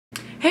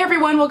Hey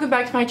everyone, welcome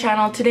back to my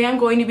channel. Today I'm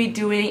going to be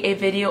doing a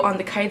video on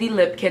the Kylie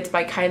lip kits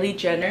by Kylie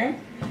Jenner.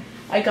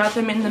 I got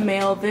them in the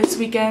mail this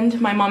weekend.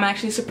 My mom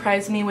actually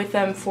surprised me with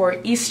them for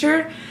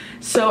Easter.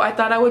 So I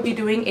thought I would be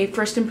doing a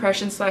first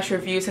impression /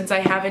 review since I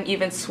haven't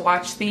even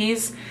swatched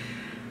these.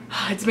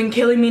 It's been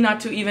killing me not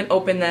to even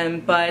open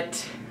them,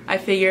 but I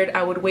figured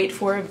I would wait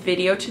for a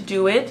video to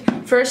do it.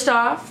 First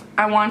off,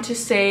 I want to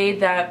say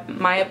that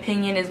my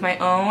opinion is my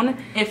own.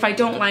 If I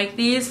don't like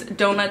these,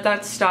 don't let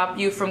that stop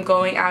you from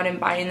going out and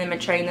buying them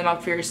and trying them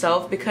out for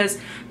yourself, because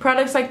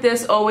products like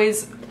this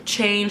always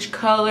change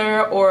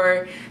color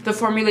or the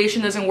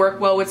formulation doesn't work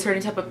well with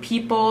certain type of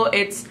people.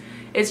 It's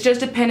just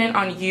dependent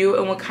on you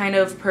and what kind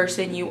of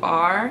person you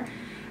are.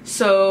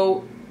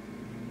 So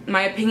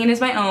my opinion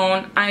is my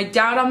own. I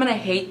doubt I'm gonna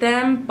hate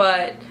them,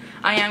 but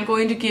I am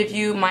going to give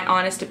you my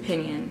honest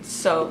opinion.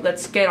 So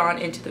let's get on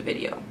into the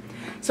video.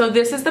 So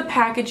this is the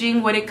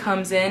packaging, what it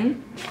comes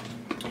in.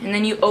 And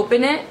then you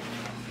open it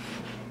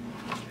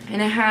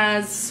and it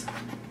has,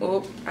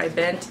 oh, I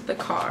bent the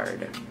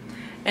card.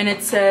 And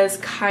it says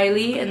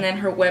Kylie and then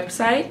her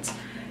website.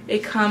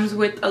 It comes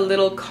with a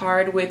little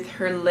card with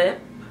her lip.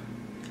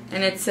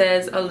 And it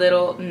says a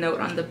little note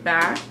on the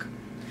back.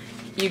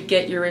 You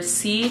get your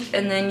receipt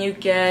and then you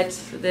get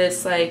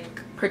this like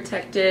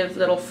protective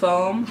little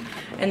foam,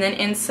 and then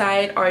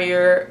inside are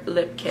your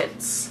lip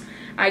kits.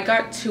 I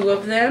got 2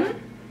 of them.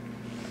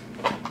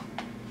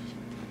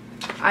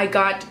 I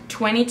got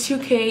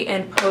 22K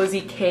and Posy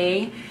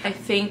K. I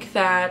think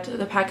that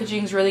the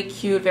packaging is really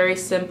cute, very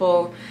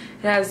simple.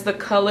 It has the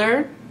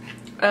color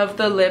of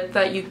the lip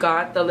that you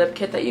got, the lip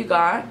kit that you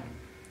got.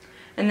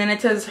 And then it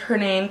says her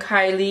name,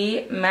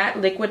 Kylie, matte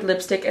liquid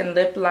lipstick and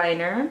lip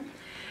liner.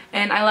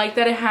 And I like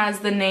that it has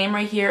the name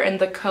right here and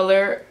the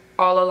color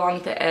all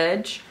along the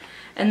edge.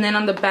 And then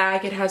on the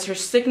back it has her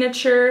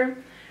signature,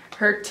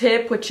 her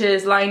tip, which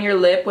is line your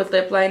lip with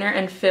lip liner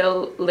and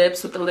fill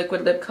lips with the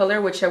liquid lip color,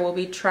 which I will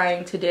be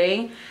trying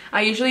today.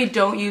 I usually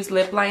don't use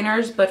lip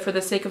liners, but for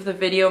the sake of the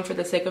video and for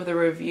the sake of the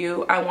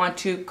review, I want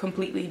to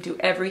completely do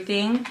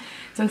everything.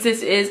 Since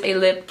this is a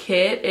lip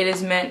kit, it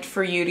is meant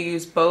for you to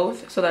use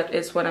both, so that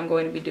is what I'm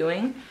going to be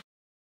doing.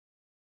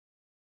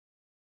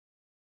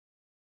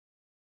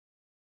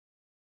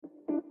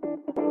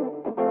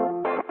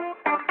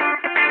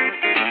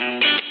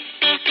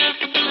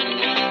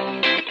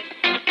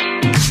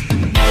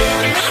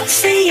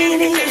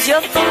 Saying it was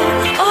your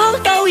fault,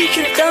 although you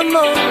could have done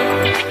more.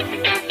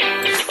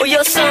 Oh,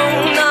 you're so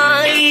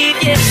naive,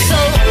 yeah, so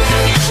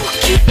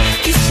cute,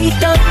 you see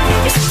that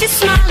it's such a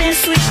smiling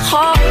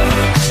sweetheart.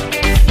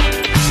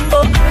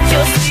 Oh,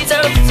 your sweet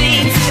are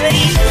routine to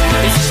eat,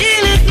 but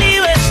still leave me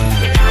with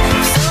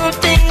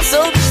something so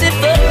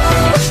beautiful.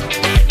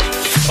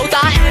 Oh,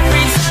 that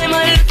every time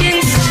I look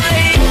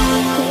inside,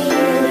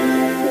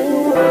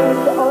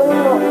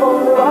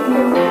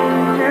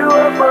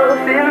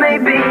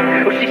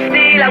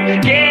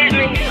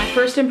 my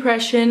first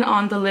impression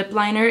on the lip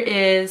liner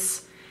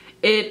is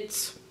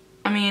it's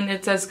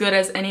as good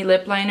as any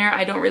lip liner.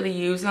 I don't really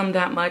use them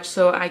that much,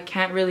 so I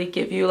can't really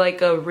give you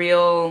like a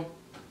real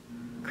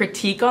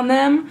critique on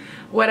them.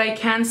 What I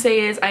can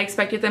say is I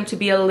expected them to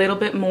be a little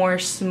bit more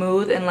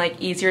smooth and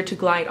like easier to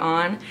glide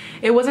on.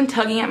 It wasn't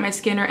tugging at my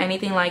skin or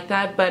anything like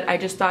that, but I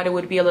just thought it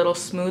would be a little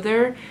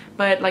smoother.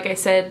 But like I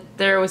said,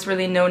 there was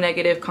really no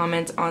negative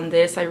comments on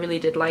this. I really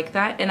did like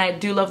that, and I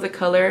do love the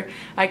color.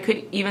 I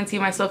could even see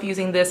myself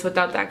using this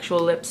without the actual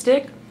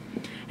lipstick.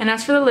 And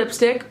as for the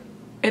lipstick,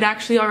 it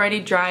actually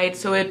already dried,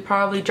 so it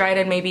probably dried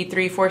in maybe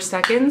 3-4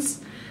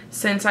 seconds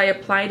since I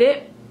applied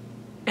it,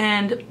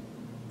 and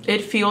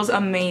it feels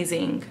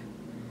amazing.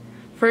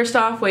 First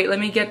off, wait, let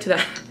me get to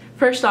that.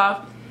 First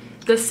off,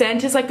 the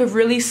scent is like a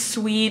really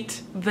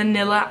sweet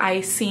vanilla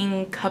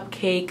icing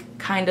cupcake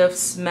kind of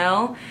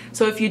smell.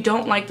 So if you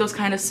don't like those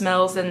kind of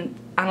smells, then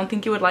I don't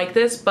think you would like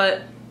this,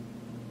 but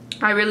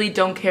I really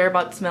don't care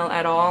about smell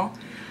at all.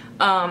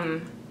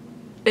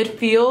 It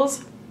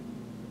feels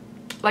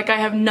like I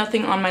have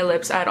nothing on my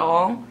lips at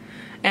all,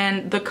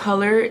 and the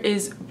color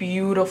is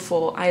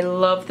beautiful. I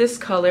love this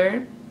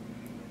color.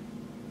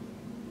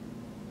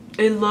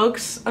 It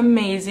looks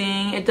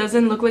amazing. It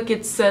doesn't look like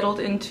it's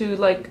settled into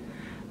like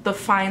the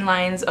fine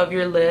lines of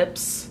your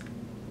lips.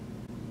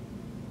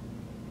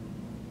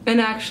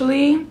 And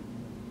actually,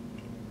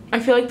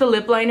 I feel like the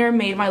lip liner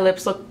made my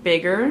lips look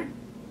bigger,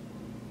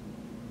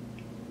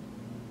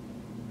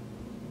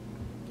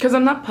 because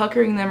I'm not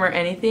puckering them or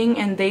anything,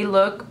 and they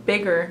look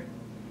bigger.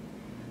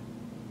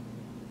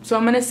 So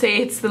I'm gonna say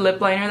it's the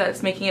lip liner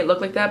that's making it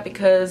look like that,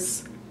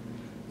 because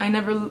I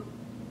never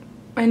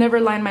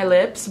line my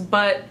lips,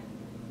 but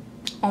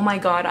oh my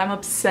god, I'm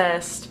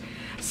obsessed.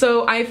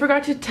 So I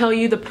forgot to tell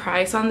you the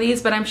price on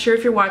these, but I'm sure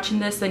if you're watching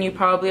this then you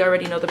probably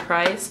already know the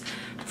price.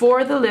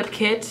 For the lip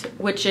kit,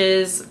 which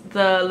is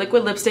the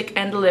liquid lipstick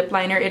and the lip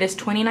liner, it is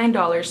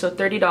 $29, so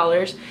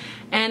 $30.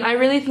 And I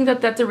really think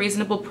that that's a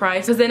reasonable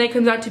price, because then it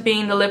comes out to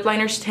being the lip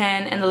liner's $10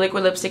 and the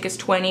liquid lipstick is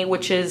 $20,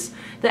 which is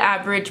the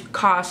average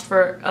cost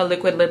for a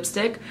liquid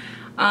lipstick.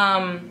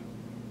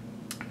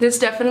 This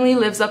definitely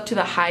lives up to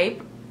the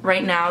hype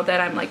right now that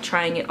I'm like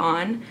trying it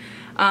on.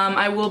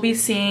 I will be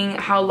seeing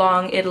how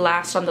long it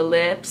lasts on the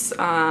lips,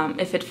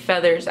 if it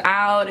feathers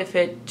out, if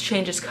it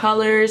changes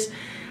colors,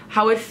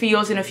 how it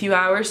feels in a few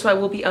hours. So I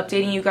will be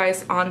updating you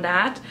guys on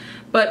that.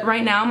 But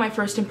right now my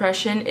first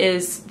impression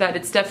is that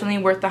it's definitely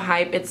worth the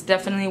hype. It's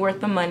definitely worth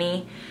the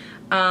money.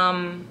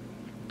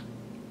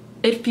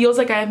 It feels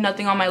like I have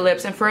nothing on my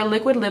lips, and for a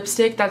liquid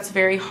lipstick that's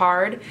very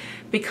hard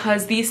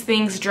because these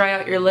things dry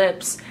out your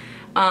lips.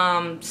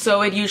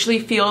 So it usually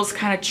feels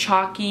kind of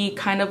chalky,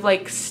 kind of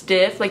like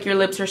stiff, like your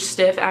lips are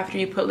stiff after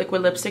you put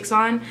liquid lipsticks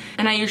on,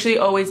 and I usually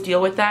always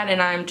deal with that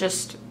and I'm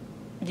just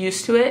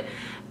used to it.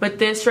 But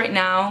this right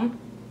now,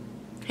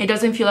 it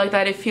doesn't feel like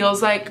that. It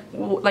feels like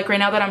right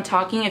now that I'm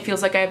talking, it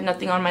feels like I have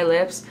nothing on my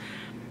lips.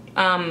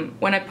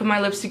 When I put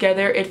my lips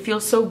together, it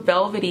feels so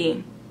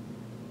velvety.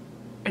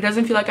 It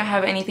doesn't feel like I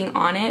have anything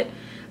on it.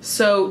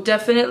 So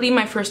definitely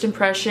my first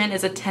impression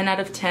is a 10 out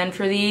of 10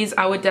 for these.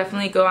 I would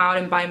definitely go out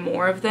and buy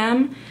more of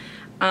them.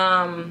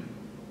 I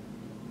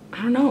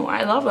don't know,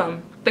 I love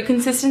them. The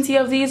consistency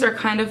of these are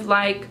kind of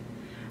like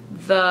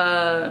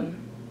the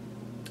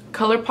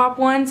ColourPop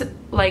ones.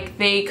 Like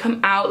they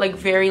come out like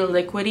very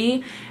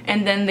liquidy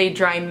and then they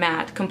dry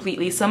matte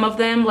completely. Some of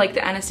them, like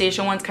the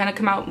Anastasia ones, kind of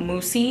come out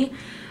moussey.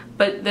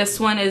 But this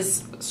one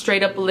is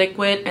straight up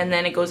liquid and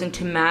then it goes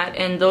into matte,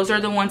 and those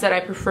are the ones that I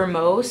prefer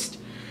most.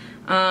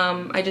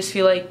 I just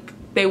feel like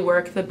they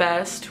work the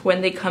best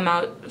when they come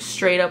out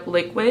straight up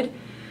liquid.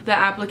 The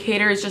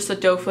applicator is just a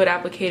doe foot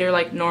applicator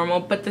like normal,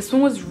 but this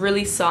one was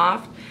really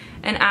soft,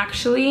 and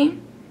actually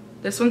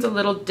this one's a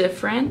little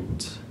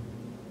different.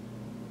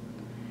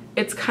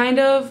 It's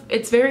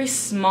very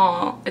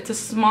small. It's a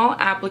small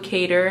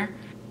applicator.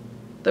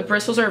 The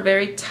bristles are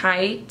very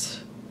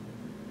tight,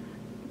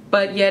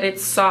 but yet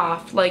it's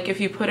soft. Like if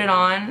you put it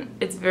on,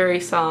 it's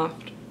very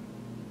soft.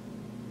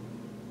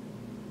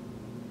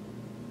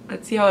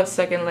 Let's see how a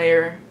second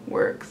layer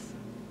works.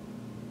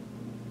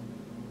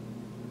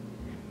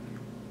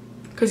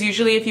 Because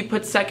usually if you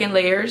put second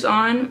layers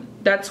on,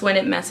 that's when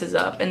it messes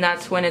up and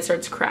that's when it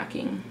starts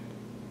cracking.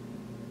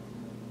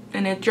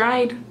 And it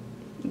dried.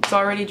 It's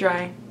already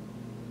dry.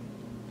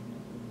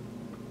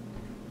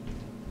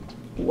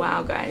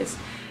 Wow, guys.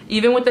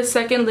 Even with the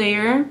second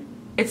layer,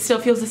 it still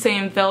feels the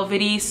same,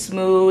 velvety,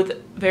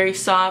 smooth, very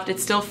soft. It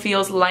still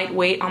feels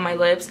lightweight on my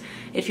lips.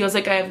 It feels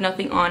like I have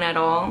nothing on at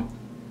all.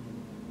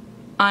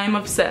 I'm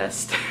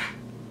obsessed.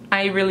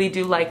 I really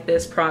do like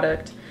this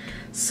product.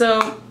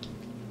 So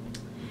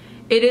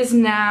it is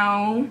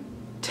now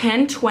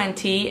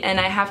 10:20 and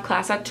I have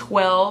class at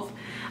 12.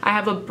 I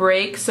have a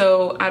break,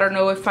 so I don't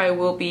know if I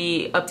will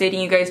be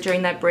updating you guys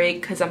during that break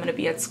because I'm going to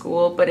be at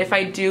school. But if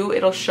I do,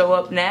 it'll show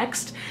up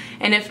next.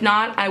 And if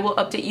not, I will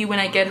update you when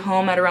I get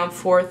home at around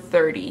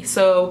 4:30.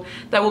 So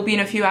that will be in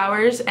a few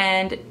hours.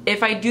 And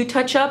if I do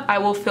touch up, I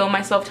will film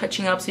myself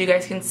touching up so you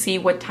guys can see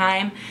what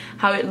time,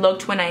 how it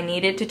looked when I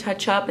needed to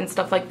touch up and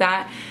stuff like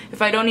that.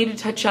 If I don't need to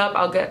touch up,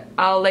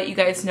 I'll let you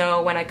guys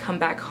know when I come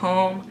back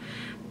home.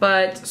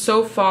 But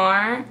so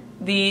far,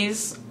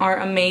 these are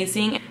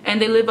amazing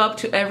and they live up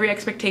to every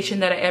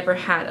expectation that I ever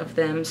had of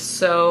them.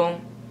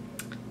 So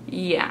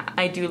yeah,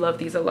 I do love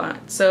these a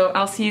lot. So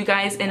I'll see you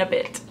guys in a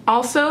bit.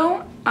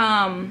 Also,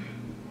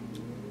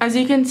 as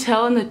you can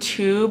tell in the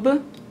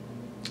tube,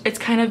 it's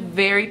kind of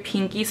very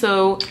pinky.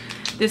 So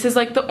this is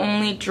like the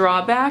only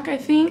drawback, I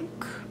think.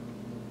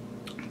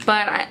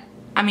 But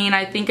I mean,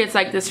 I think it's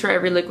like this for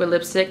every liquid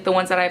lipstick. The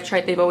ones that I've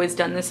tried, they've always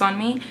done this on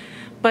me.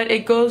 But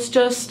it goes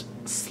just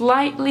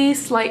slightly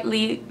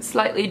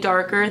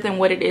darker than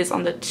what it is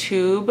on the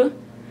tube,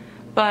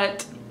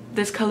 but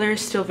this color is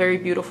still very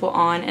beautiful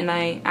on and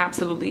I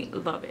absolutely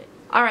love it.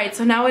 Alright,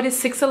 so now it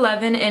is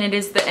 6:11 and it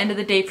is the end of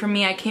the day for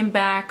me. I came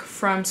back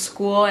from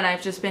school and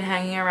I've just been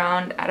hanging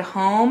around at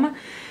home.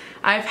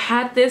 I've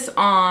had this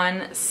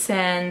on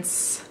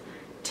since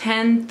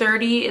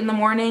 10:30 in the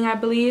morning, I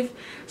believe.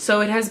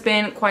 So it has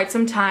been quite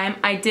some time.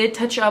 I did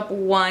touch up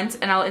once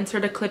and I'll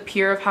insert a clip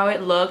here of how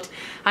it looked.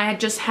 I had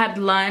just had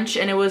lunch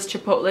and it was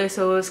Chipotle,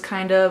 so it was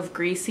kind of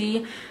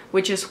greasy,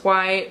 which is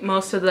why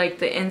most of like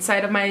the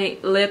inside of my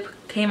lip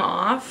came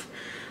off.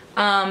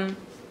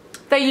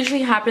 That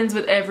usually happens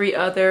with every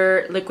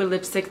other liquid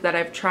lipstick that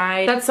I've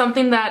tried. That's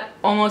something that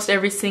almost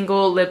every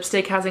single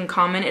lipstick has in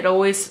common. It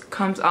always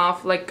comes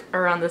off like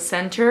around the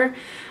center.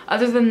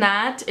 Other than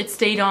that, it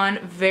stayed on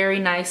very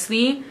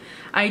nicely.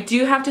 I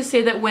do have to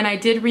say that when I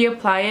did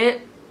reapply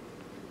it,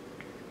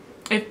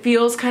 it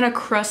feels kind of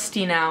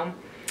crusty now.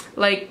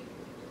 Like,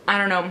 I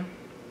don't know.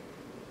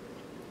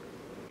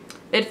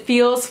 It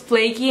feels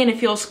flaky and it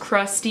feels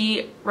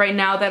crusty right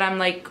now that I'm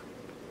like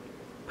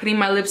putting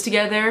my lips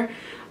together.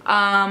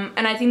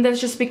 And I think that's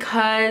just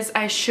because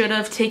I should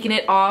have taken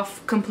it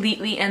off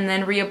completely and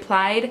then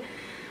reapplied.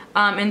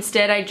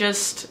 Instead, I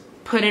just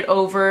put it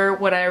over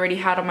what I already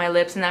had on my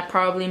lips, and that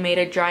probably made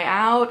it dry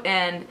out,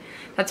 and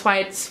that's why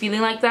it's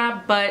feeling like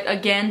that. But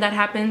again, that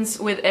happens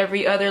with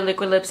every other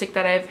liquid lipstick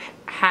that I've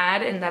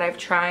had and that I've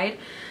tried.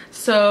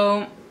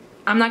 So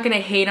I'm not gonna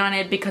hate on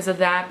it because of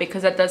that,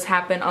 because that does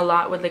happen a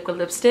lot with liquid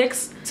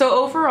lipsticks. So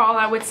overall,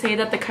 I would say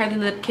that the Kylie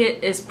lip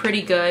kit is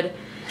pretty good.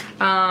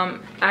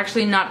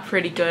 Actually not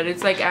pretty good.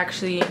 It's like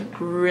actually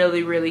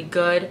really, really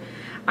good.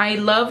 I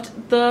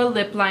loved the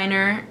lip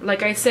liner.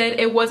 Like I said,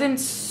 it wasn't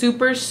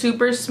super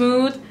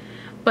smooth,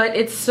 but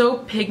it's so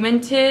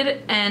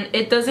pigmented and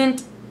it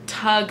doesn't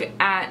tug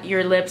at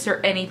your lips or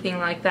anything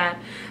like that.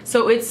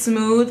 So it's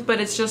smooth,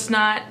 but it's just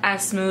not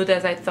as smooth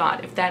as I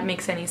thought, if that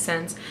makes any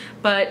sense.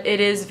 But it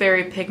is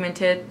very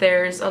pigmented.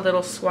 There's a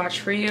little swatch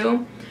for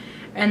you.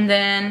 And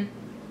then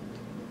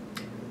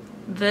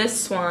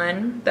this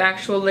one, the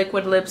actual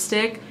liquid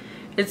lipstick,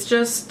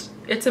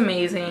 it's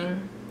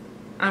amazing.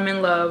 I'm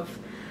in love.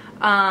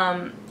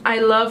 I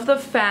love the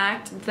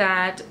fact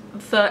that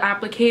the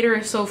applicator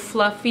is so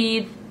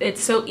fluffy.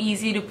 It's so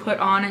easy to put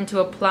on and to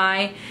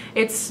apply.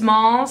 It's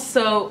small,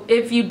 so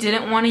if you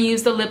didn't want to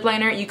use the lip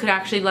liner, you could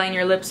actually line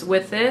your lips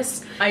with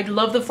this. I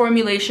love the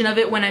formulation of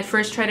it. When I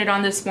first tried it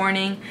on this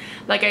morning,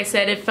 like I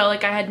said, it felt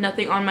like I had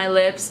nothing on my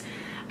lips.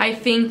 I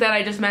think that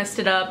I just messed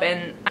it up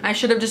and I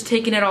should have just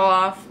taken it all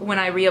off when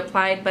I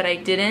reapplied, but I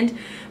didn't.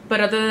 But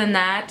other than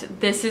that,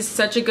 this is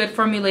such a good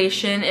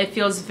formulation. It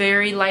feels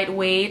very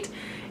lightweight.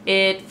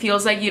 It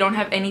feels like you don't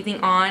have anything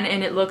on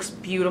and it looks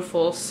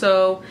beautiful.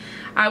 So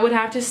I would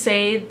have to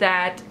say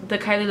that the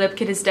Kylie lip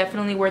kit is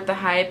definitely worth the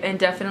hype and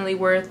definitely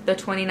worth the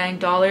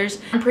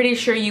 $29. I'm pretty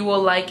sure you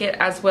will like it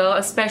as well,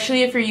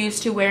 especially if you're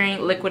used to wearing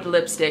liquid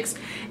lipsticks.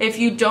 If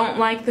you don't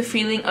like the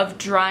feeling of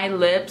dry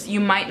lips, you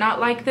might not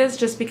like this,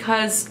 just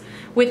because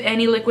with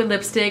any liquid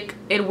lipstick,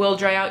 it will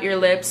dry out your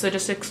lips, so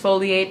just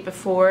exfoliate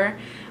before.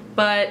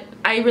 But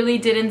I really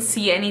didn't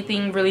see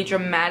anything really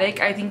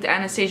dramatic. I think the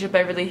Anastasia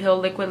Beverly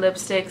Hills liquid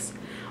lipsticks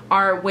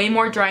are way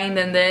more drying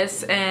than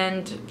this,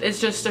 and it's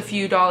just a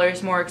few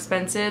dollars more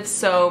expensive.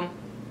 So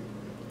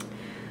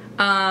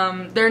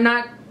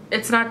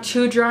it's not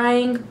too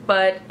drying,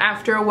 but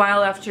after a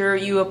while, after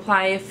you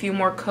apply a few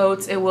more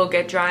coats, it will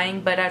get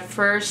drying. But at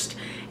first,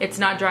 it's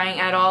not drying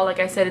at all. Like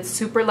I said, it's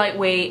super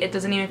lightweight. It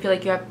doesn't even feel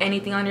like you have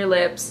anything on your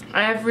lips.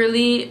 I have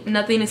really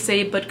nothing to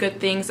say but good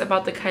things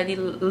about the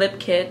Kylie lip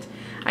kit.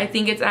 I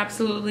think it's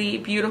absolutely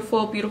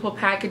beautiful, beautiful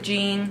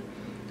packaging.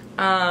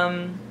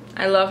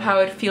 I love how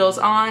it feels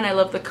on. I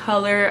love the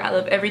color. I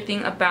love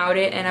everything about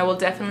it, and I will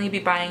definitely be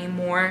buying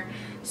more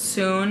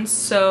soon.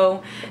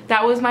 So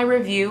that was my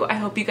review. I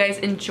hope you guys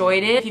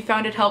enjoyed it. If you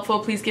found it helpful,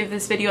 please give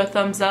this video a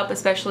thumbs up,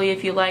 especially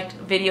if you liked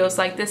videos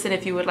like this, and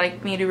if you would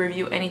like me to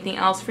review anything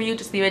else for you,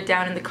 just leave it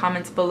down in the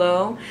comments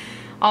below.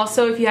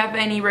 Also, if you have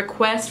any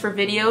requests for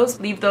videos,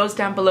 leave those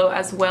down below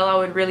as well. I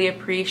would really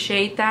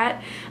appreciate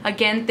that.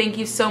 Again, thank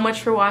you so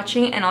much for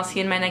watching, and I'll see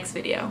you in my next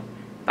video.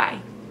 Bye.